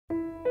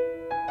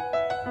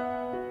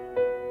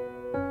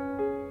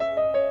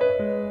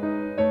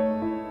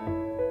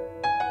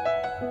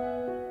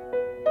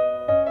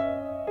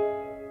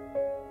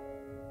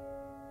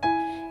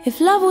If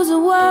love was a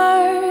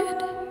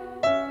word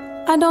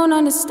I don't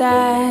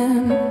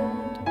understand,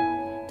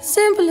 the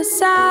simplest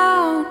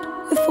sound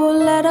with 4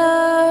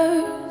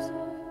 letters.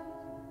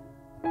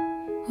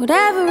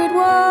 Whatever it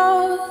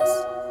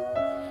was,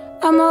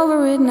 I'm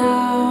over it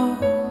now.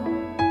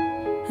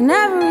 And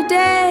every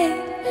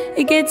day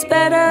it gets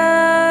better,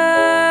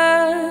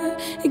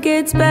 it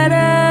gets better.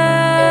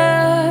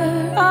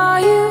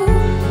 Are you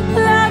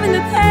loving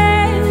the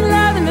pain,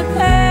 loving the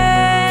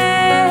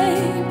pain?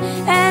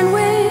 And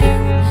with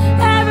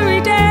every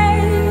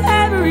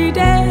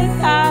day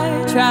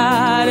I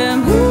try to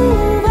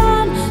move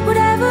on.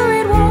 Whatever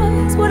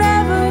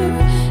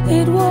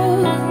it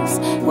was,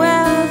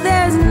 well,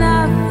 there's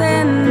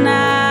nothing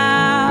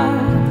now.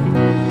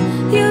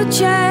 You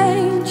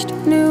changed,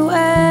 new age.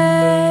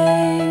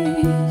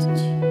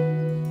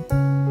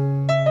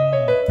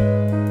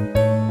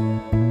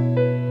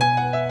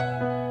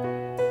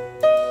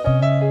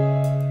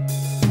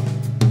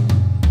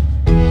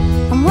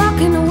 I'm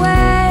walking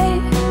away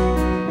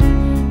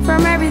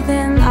from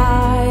everything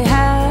I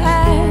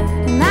had,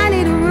 and I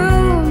need a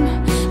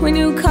room with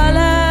new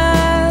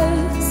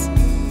colors.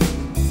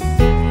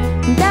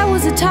 And there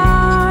was a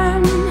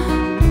time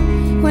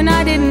when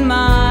I didn't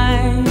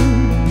mind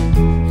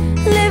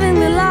living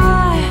the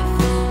life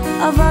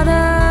of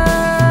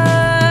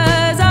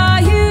others.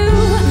 Are you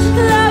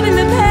loving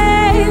the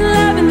pain,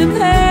 loving the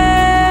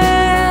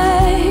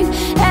pain?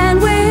 And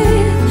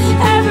with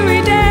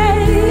every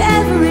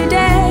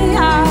day I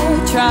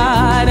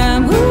try to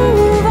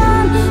move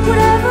on.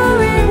 Whatever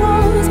it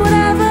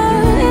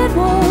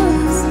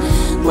was,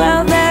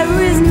 well, there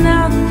is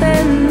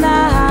nothing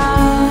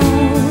now.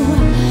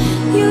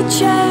 You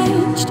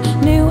changed,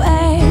 new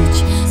age.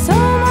 So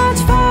much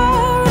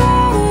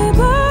fire, it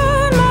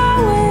burned my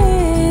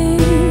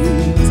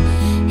wings.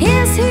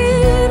 His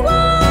heat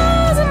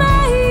was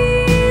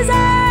amazing.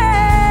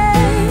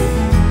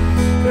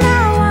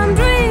 Now I'm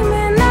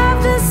dreaming of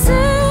the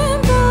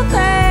simple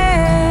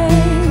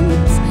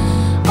things.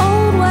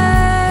 Old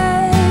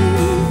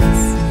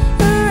ways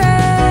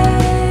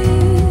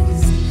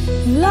erased.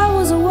 Love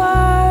was a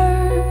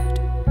word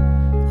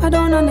I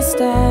don't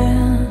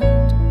understand,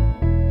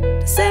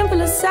 the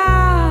simplest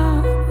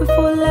sound with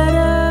 4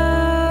 letters.